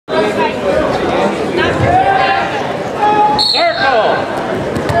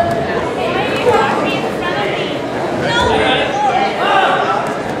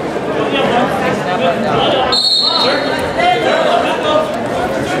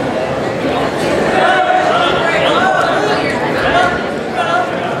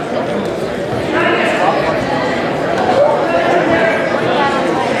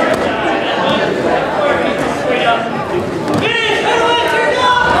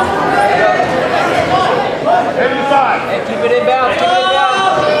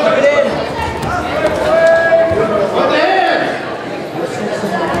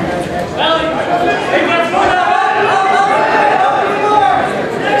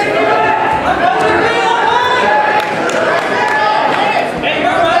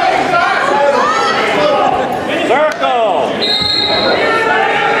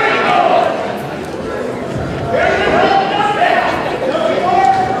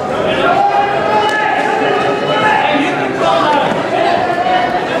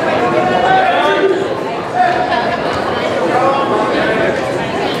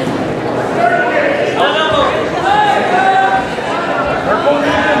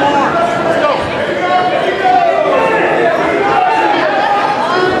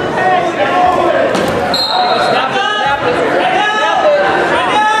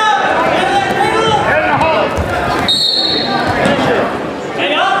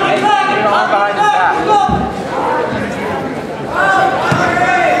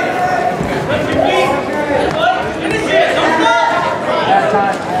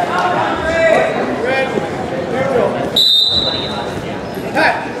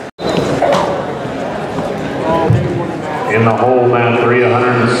In the hole, man 3,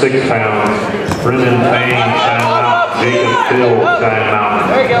 106 pounds. Brendan Payne, timeout. Jacob Phil, timeout.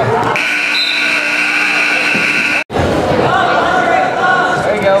 There you go.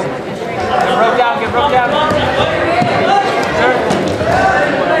 There you go. Get broke down, get broke down.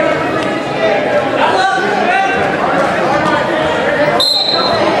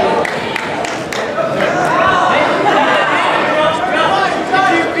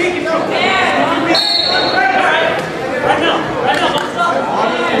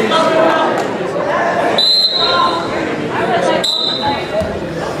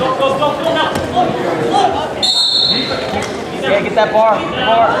 Yeah, get that bar.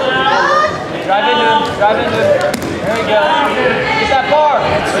 Drive into him. There you go. Get that bar.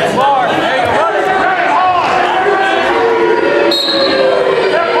 There you go. Run it.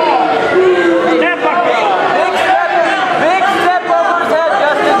 Big step over his head,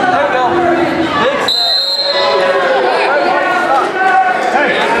 Justin. There you go. Big step.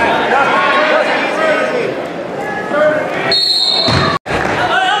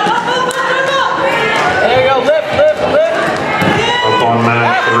 There you go. Lift. Up on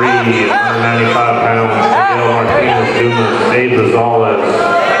mat 3, 195 pounds. Miguel Martinez, Dumas, Dave Gonzalez,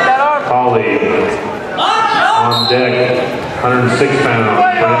 Polly. On deck, 106 pounds.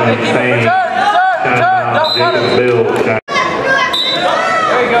 Brendan Payne, timeout. Jacob Bill,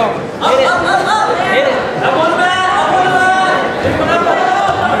 There you go. Hit it.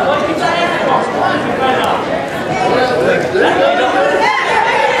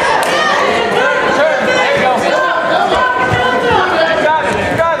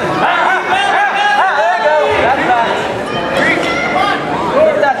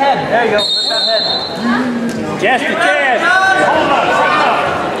 There you go, lift that head. Chest to chest.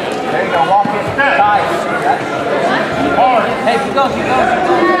 There you go, walk it tight. Hard. Hey, keep going.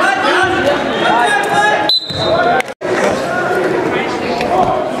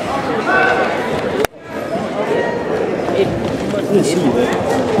 Let me see that.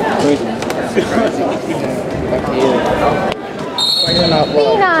 Be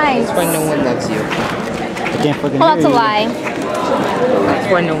nice. That's why no one loves you. I can't fucking Well, that's a lie. That's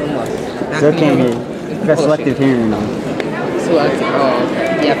why no one loves you. Still can't hear you. You got selective hearing on. Selective. Oh,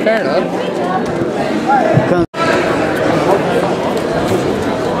 okay. Yeah, fair enough.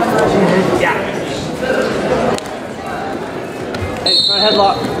 Hey, front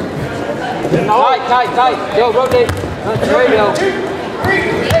headlock. Tight. Yo, rotate. There you go.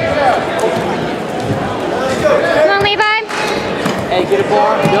 Come on, Levi. Hey, get a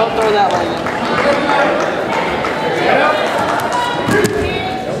bar. Don't throw that one. Get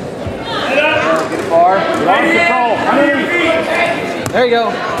a bar. There you go.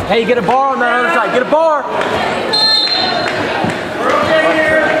 Hey, get a bar on that other side. Get a bar.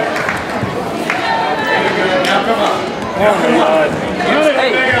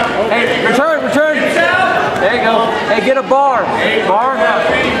 Hey, return. There you go. Hey, get a bar. Bar.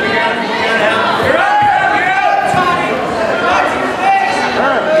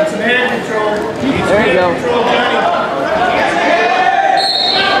 There you go.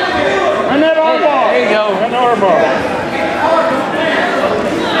 Run that arm bar. There you go. Run the arm bar.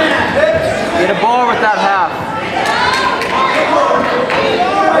 Get a bar with that half.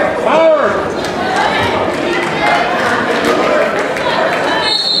 Power.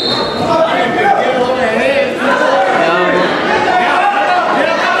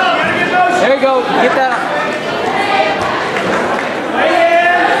 There you go. Get that.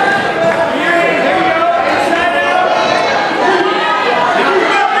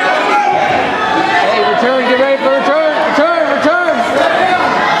 Hey, return. Get ready for return. Return.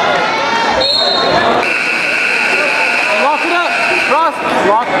 Lock it up. Cross.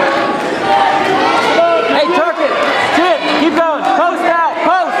 Lock it. Hey, tuck it. Sit. Keep going. Post out.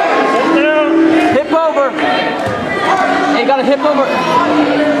 Post. Hip over. Hey, got a hip over.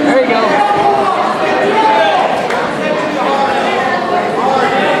 There you go.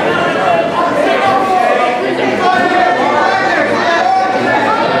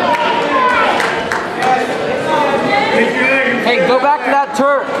 Hey, go back to that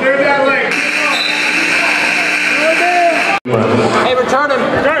turf. Hey, return him.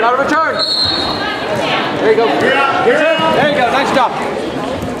 Gotta return. There you go. There you go. Nice job.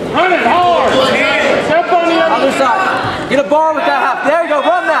 Run it hard. Step on the Other side. Get a bar with that half. There you go.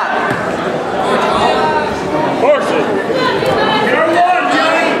 Run that. Force it.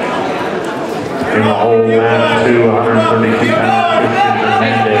 In the hole, man 2, 132 pounds.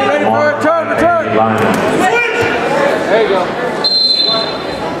 Ready for a return. There you go.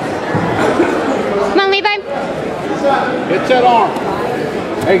 Come on, Levi. Hit that arm.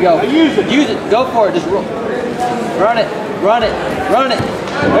 There you go. Now use it. Use it. Go for it. Just roll. Run it. Run it. Run it.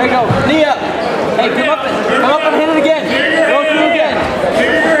 There you go. Knee up. Hey, come up and hit it again. Go through again.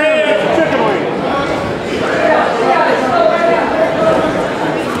 Chicken wing.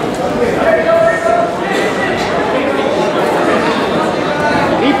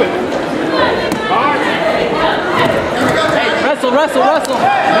 Keep it. Hard. Hey, wrestle.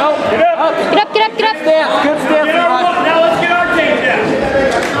 No. Get up. Get up. Stance. Good stance. Get up. Now let's get our team down.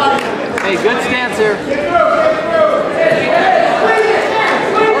 Hey, good stance here.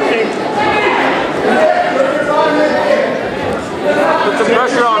 Put some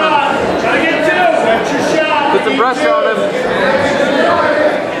pressure on him. Try to get two. That's your shot. Put some pressure on him.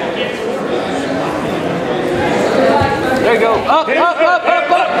 There you go. Up. Run it.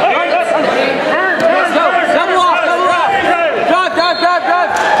 Let's go. Double off. Drive.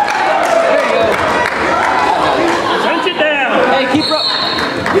 There you go. Punch it down. Hey, keep up.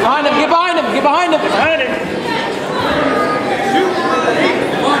 Get behind him. Behind him.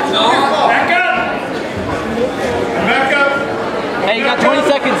 Back up. Hey, you got 20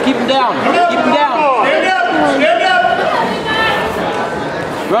 seconds. Keep him down. Stand up.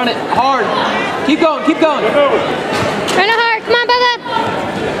 Run it hard. Keep going. Move over. Run it hard. Come on, Bubba.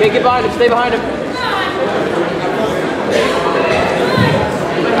 Okay, get behind him. Stay behind him.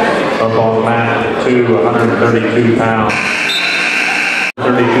 Up on the mat, 132 pounds.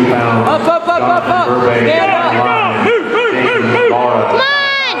 32 pounds. Up. Burbank, Stand up. Laura. Come on.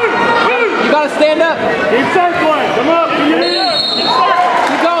 You gotta stand up. Keep circling. Come up. Keep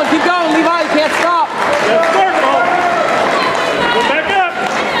going. Levi, you can't stop. Let's circle. Go back up.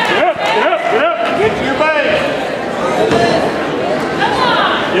 Get up. Get to your base.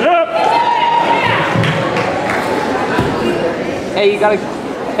 Get up. Hey, you gotta.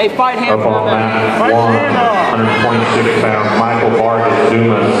 Hey, fight hand Up from on the the back. mat, 126 pounds. Michael Vargas,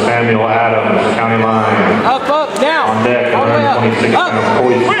 Zuma, Samuel Adams, County Line. Up, now. On deck, All the way up. 126 Up. pounds.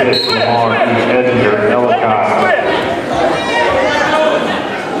 Coy Smith, Lamar, East Edinger, Ellicott.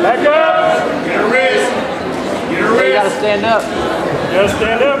 Back up. Get a wrist. Hey, you gotta stand up. Just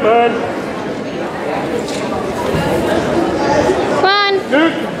stand up, bud. Come on.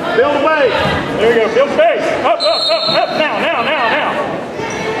 Dude, build a base. There you go. Build a base. Up. Now.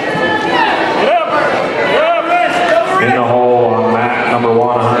 Get up. In the hole on mat number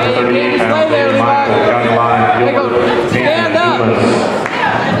 138 pounds. Dave Michael, County Line, Gilbert, Stand up. Dumas.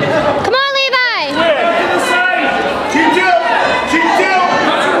 Come on, Levi. Go.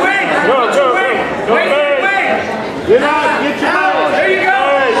 Get out. Get your base. There you go.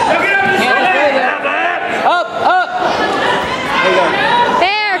 Can't stay there. Up. There you go.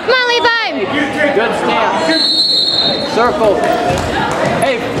 There. Come on, Levi. Good stance. Circle.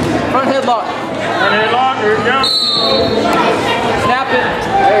 Hey, front headlock. And then lock. Here it goes. Snap it.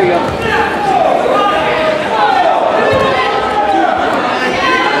 There you go.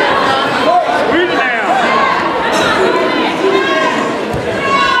 Squeeze it down.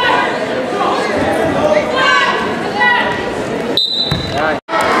 All right.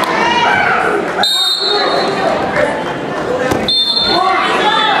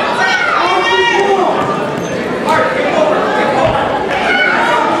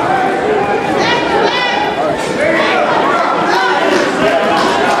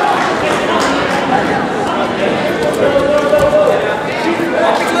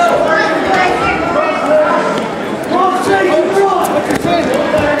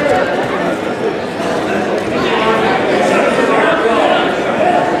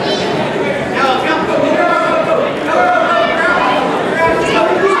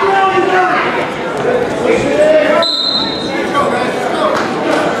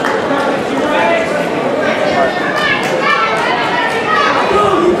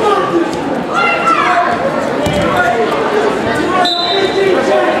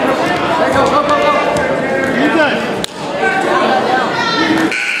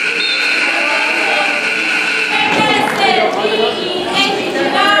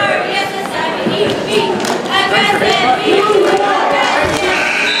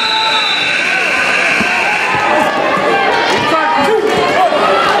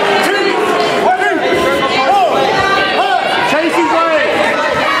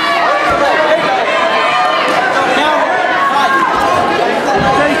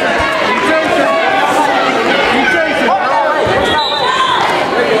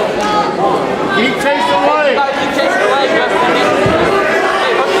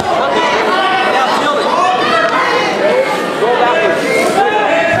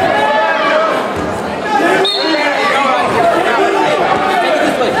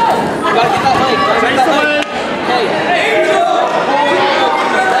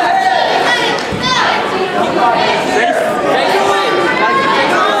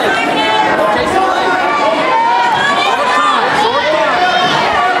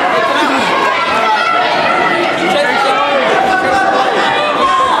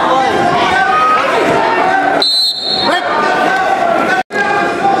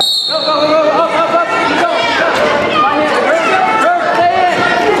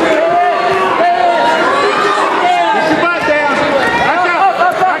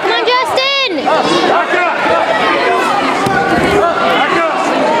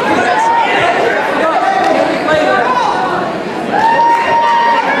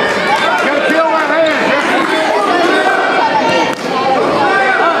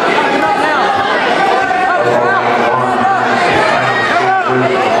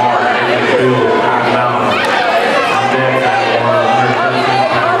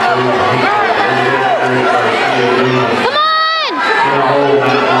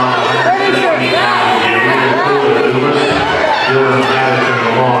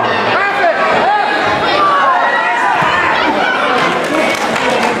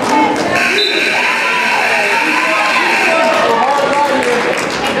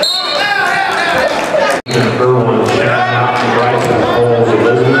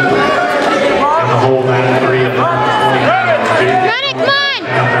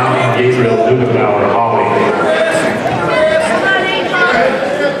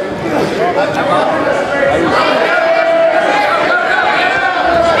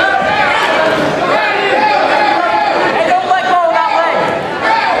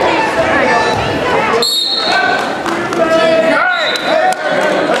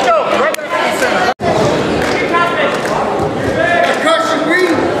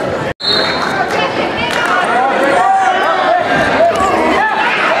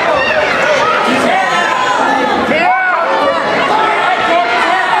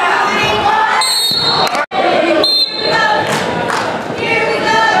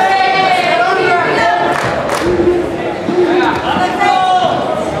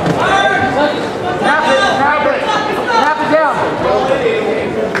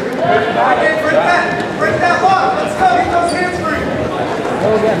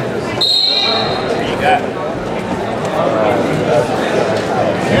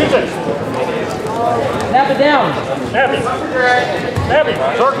 Heavy.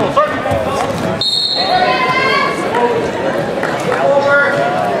 Circle, circle.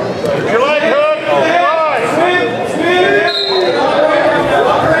 Your leg hook.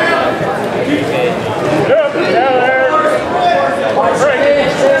 Good. Down there.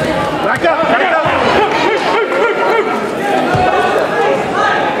 Back up. Back up.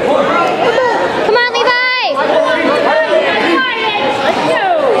 Come on, Levi! Let's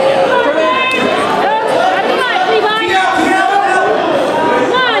go. Come on, Levi.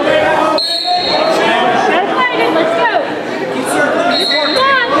 Come on. Let's go.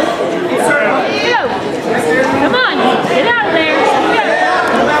 Come on. Get out of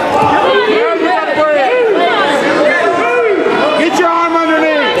there. Get your arm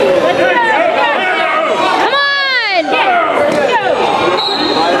underneath. Come on! Get up.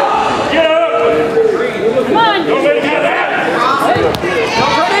 Come on. Don't let him have that.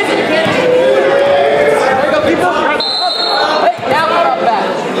 Hey, now put up back.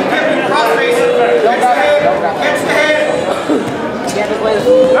 Catch the head. Can't just play this.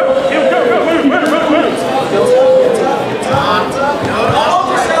 Go, move.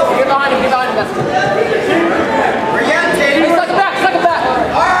 Get behind him, Dustin. Where you at, Hey, Teddy? suck him back.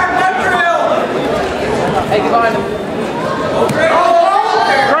 Arm, no drill. Hey, get behind him.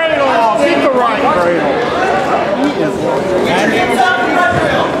 Cradle off. Keep the right cradle.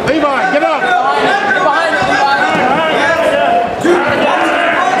 Levi, get up. Get behind him, Levi.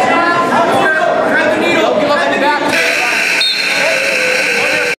 Thread the needle. Don't give up in the back.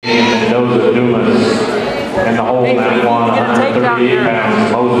 Mendoza Dumas in the hole that won 138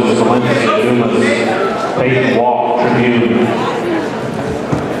 pounds. Moses Valencia Dumas, Peyton Walk Tribune.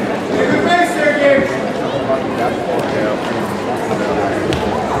 Good base there, Gabe.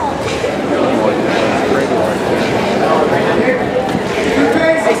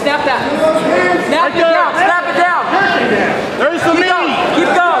 Hey, snap that. Snap it down. Snap it down. There's the knee. Keep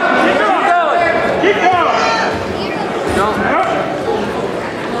going. Keep going. No.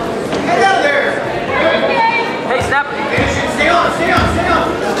 Get out of there. Hey, snap it. Stay on.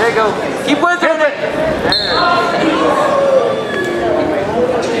 There you go. Keep whizzing it.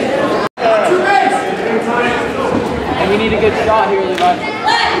 Two base. And we need a good shot here,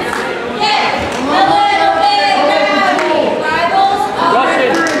 Levi.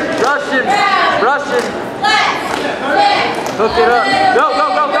 Russian. Hook it up.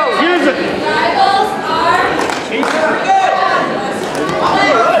 Go. Use it.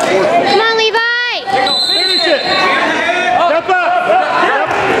 Come on, Levi! Finish it. Step up.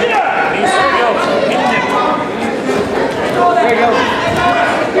 There you go.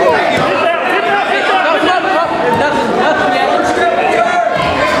 Nothing yet.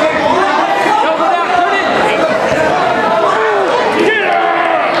 Go down, turn it.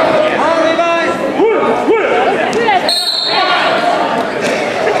 Come on, Levi.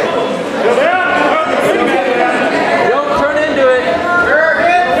 Don't turn into it.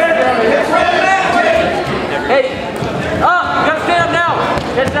 Hey. You gotta stand up now.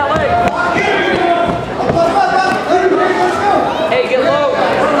 Catch that leg. Hey, get low.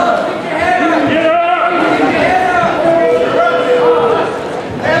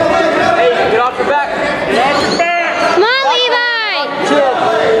 Hey, get off your back. Get off your back. Come on, Levi! Chill.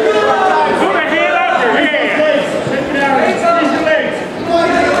 Put a hand up your hand.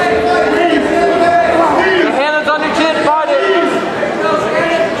 Your hand is on your chin. Fight it.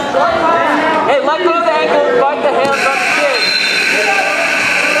 Hey, let go of the ankle. Fight the hands on the chin.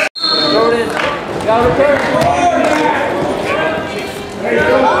 Throw it in. You gotta return.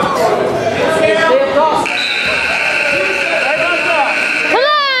 Stay across. Come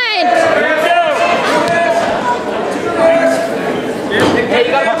on! Hey,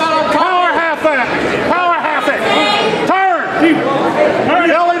 you gotta come out on top. Power half it. Turn.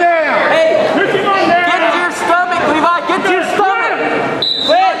 Belly down. Hey, Push him on get down. to your stomach, Levi. Get to your stomach.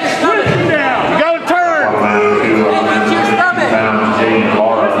 Wait, your stomach. Push him down. You got to turn. Pounds, Jaden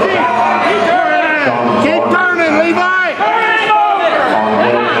Barra. Keep turning, Levi. On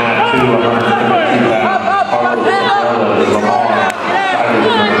deck mat 2, 132 pounds. Carlos Lamar.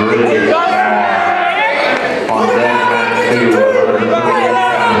 Madrid. On deck mat 2, 138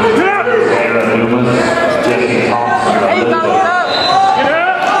 pounds. Sarah Dumas, Jesse Thompson. Hey, you gotta get up. Get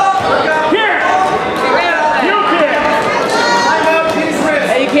up. Here. Heel kick.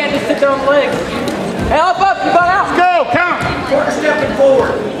 Hey, you can't just sit there on the legs. Hey, up, you got out. Go, count. Quarter stepping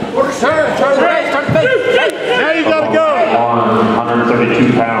forward. Turn the face. Now you got to go.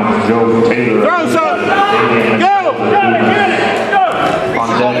 132 pounds. Joe Taylor. Throw something. Go.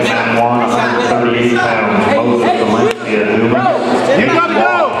 On deck mat 1, 138 pounds. Moses Valencia Dumas. You got to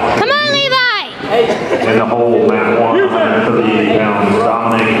go. Come on, Levi! Hey, In the hole, Matt 138 pounds,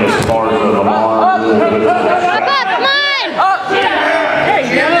 dominating as far as the Lamar. Up, come on! Hey,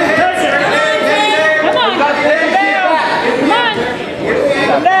 you gotta touch it. Come on. Come on.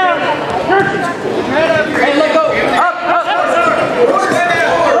 Come down. Hey, let go. Up.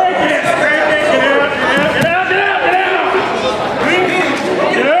 Right there.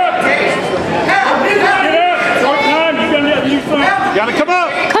 Get out. Short time. You're gonna have to use some. Gotta come up.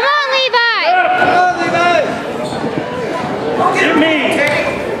 Come on, Levi! Get me.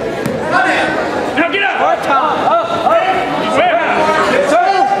 Now get up. Up. Way high.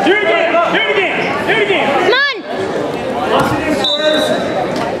 Do it again. Come on!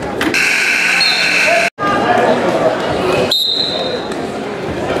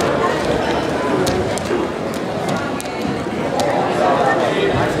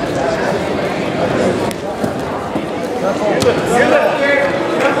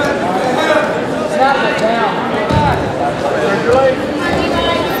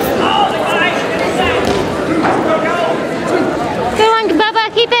 Good one, Bubba,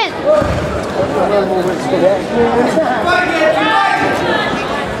 keep it!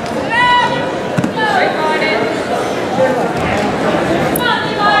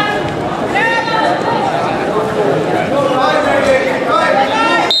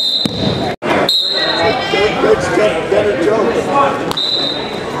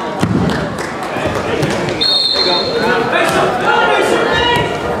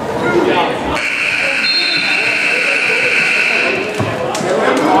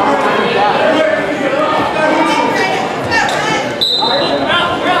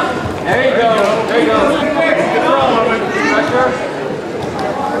 There you go. Pressure.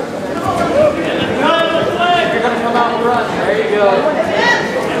 You're gonna come out and run. There you go.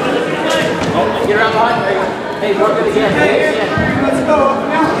 Get around behind. There you go. Hey, work it again. Let's go.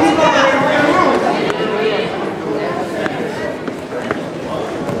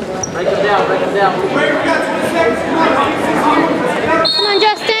 Break him down. Wait, we got 20 seconds. Come on,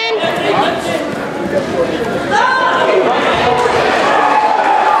 Justin!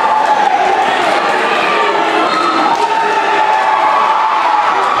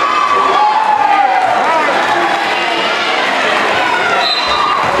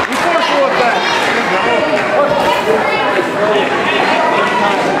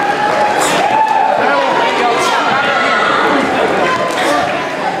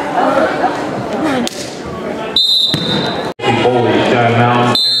 Holy Sky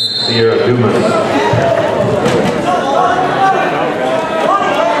Mountain, Sierra Dumas.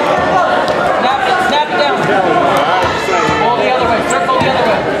 Snap it down. Pull the other way. Circle the other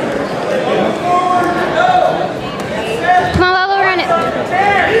way. Come on, Bubba, run it!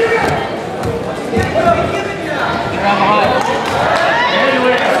 Get around behind.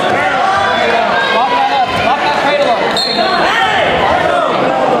 Lock that up. Lock that cradle up.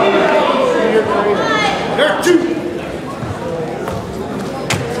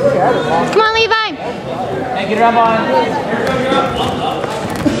 Come on, Levi! Hey, get around behind.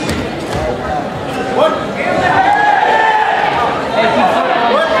 Hey, keep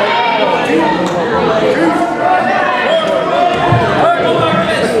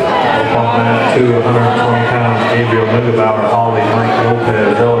On that 220 pounds, Gabriel Mugabauer, Holly, Mike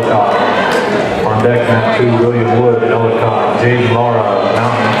Lopez, Ellicott. On deck, mat 2, William Wood, Ellicott, Jaden Laura,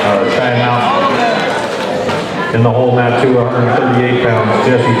 Shad Mountain. In the hole, mat 2, 138 pounds,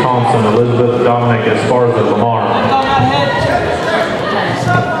 Jesse Thompson, Elizabeth Dominic, as far as the Lamar. on that head.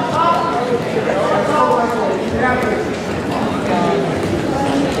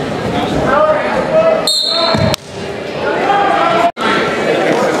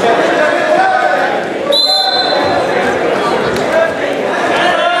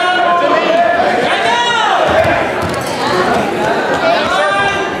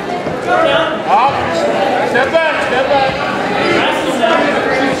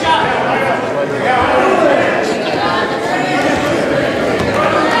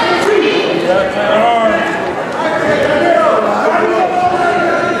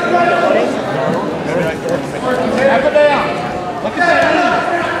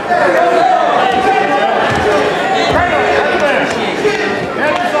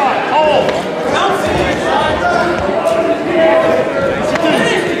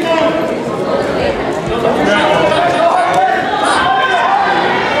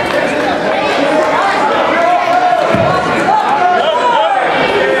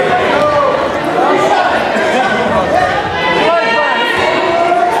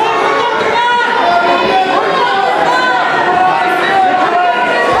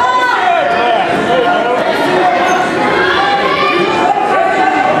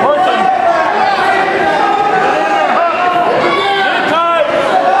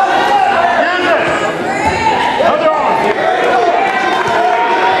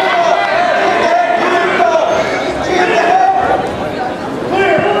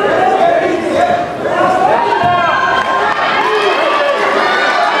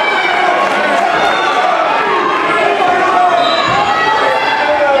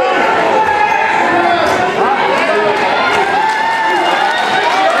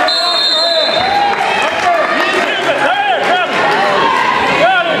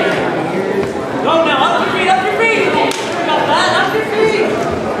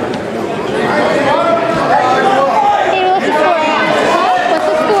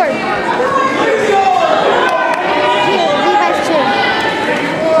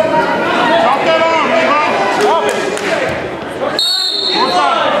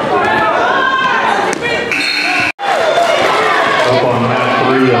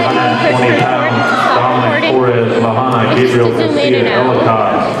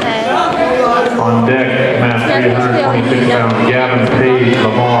 Ellicott. On deck, Matt 326 pounds, Gavin Page,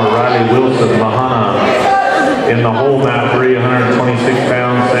 Lamar, Riley Wilson, Lahana. In the hole, Matt 326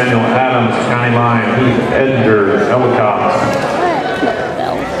 pounds, Samuel Adams, County Line, Heath Edgar, Ellicott.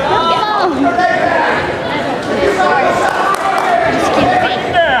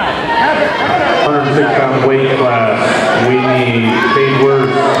 106-pound weight class, we need Kate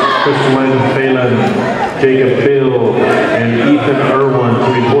Worth, Crystalline Phelan, Jacob Bill, and Ethan Irwin to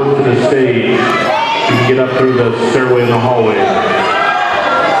report to the stage. You can get up through the stairway in the hallway.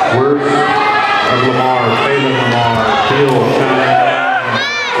 Worth of Lamar, Phelan Lamar, Bill, China,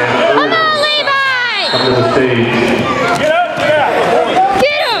 and Irwin. Come to the stage. Get up, get up.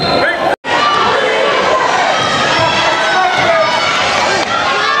 Get him!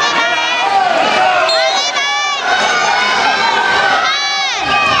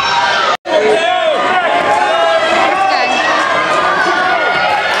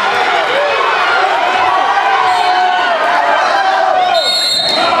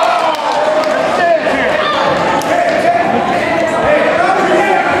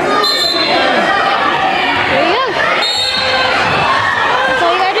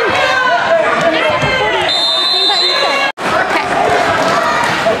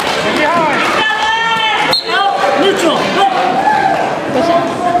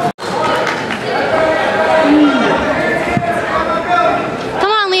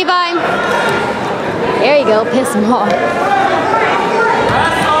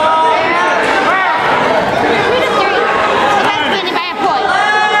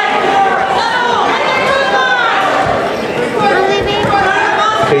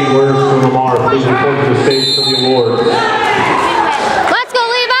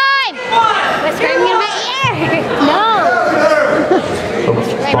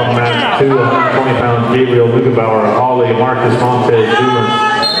 120 pounds, Gabriel Lugabauer, Holly, Marcus Montez, Dumas.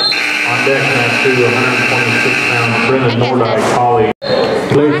 On deck, next to 126 pounds, Brennan Nordyke, Holly.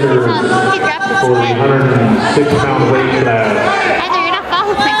 Placers for the 106 pound weight class.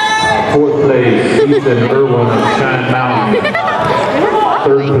 Fourth place, Ethan Irwin of Cheyenne Mountain.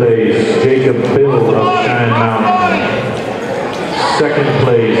 Third place, Jacob Bill of Cheyenne Mountain. Second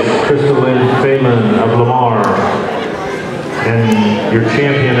place, Crystalline Phelan of Lamar. And your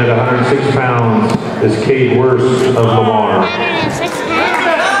champion at 106 pounds is Kate Worth of Lamar. 106 pounds.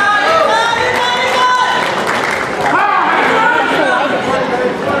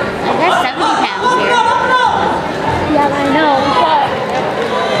 There's 70 pounds here. Yeah, I know.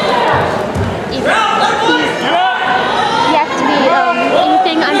 You have to be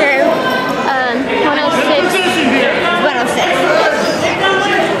anything under 106. 106.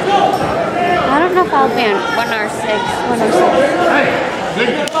 I don't know if I'll be on 106. 106. Hey,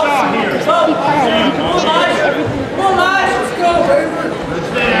 big shot here. Keep quiet.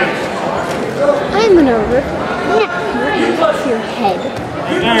 I'm gonna rip your head.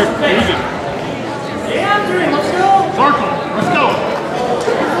 There, easy. Circle, let's go.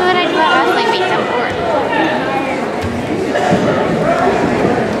 That's what I do at wrestling meets. I'm bored.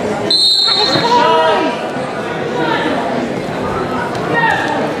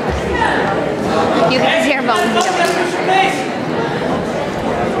 You can see your bones.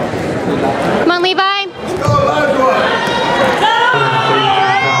 Come on, Levi.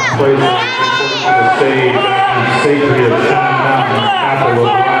 Savory of Cheyenne Mountain, Apple of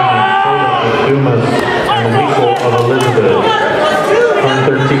Brown, Soda of Dumas, and Winkle of Elizabeth.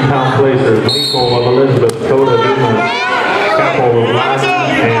 113 pound placers, Winkle of Elizabeth, Coda Dumas, Apple of Brown,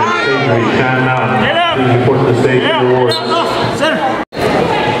 and Savory Cheyenne Mountain. Please report to the stage for awards.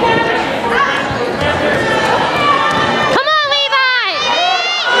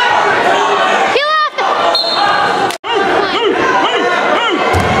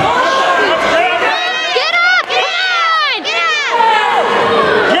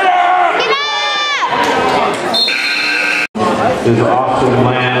 This is awesome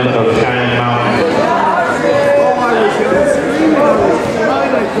land of Cheyenne Mountain.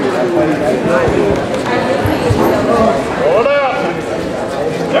 Hold up.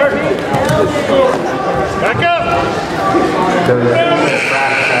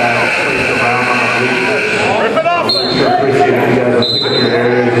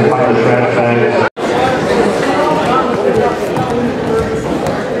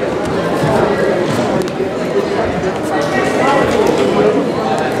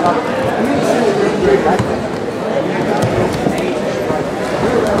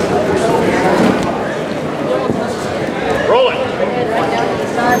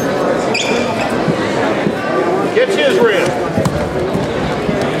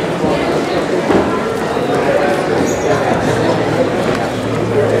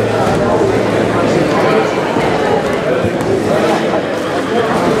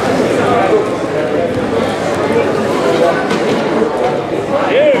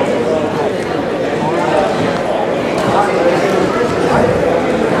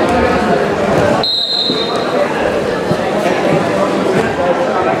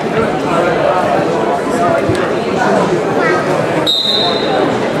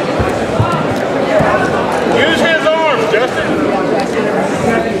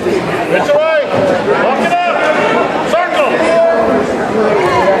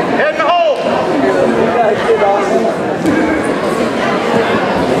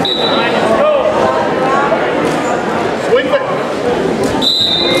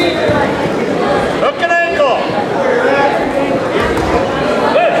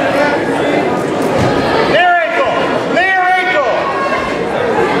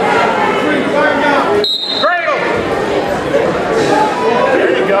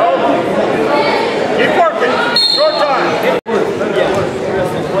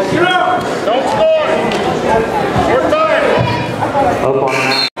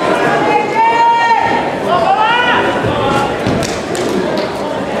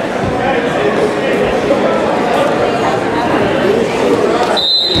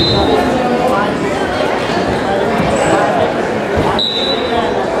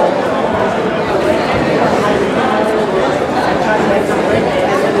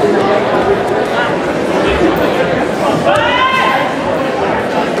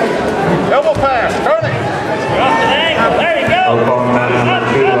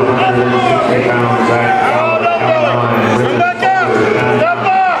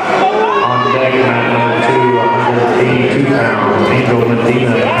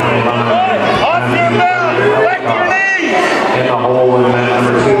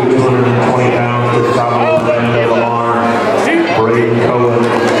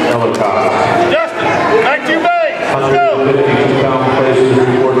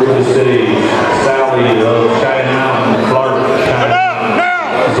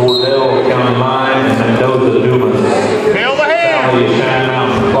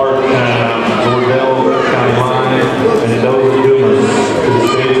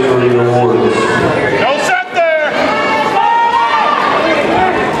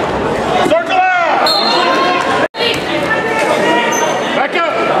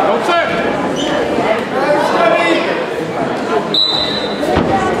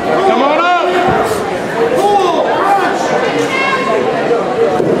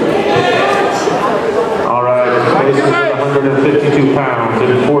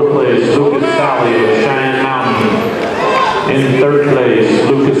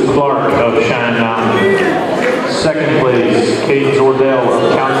 Kate Zordell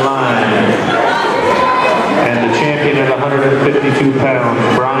of County Line. And the champion at 152 pounds,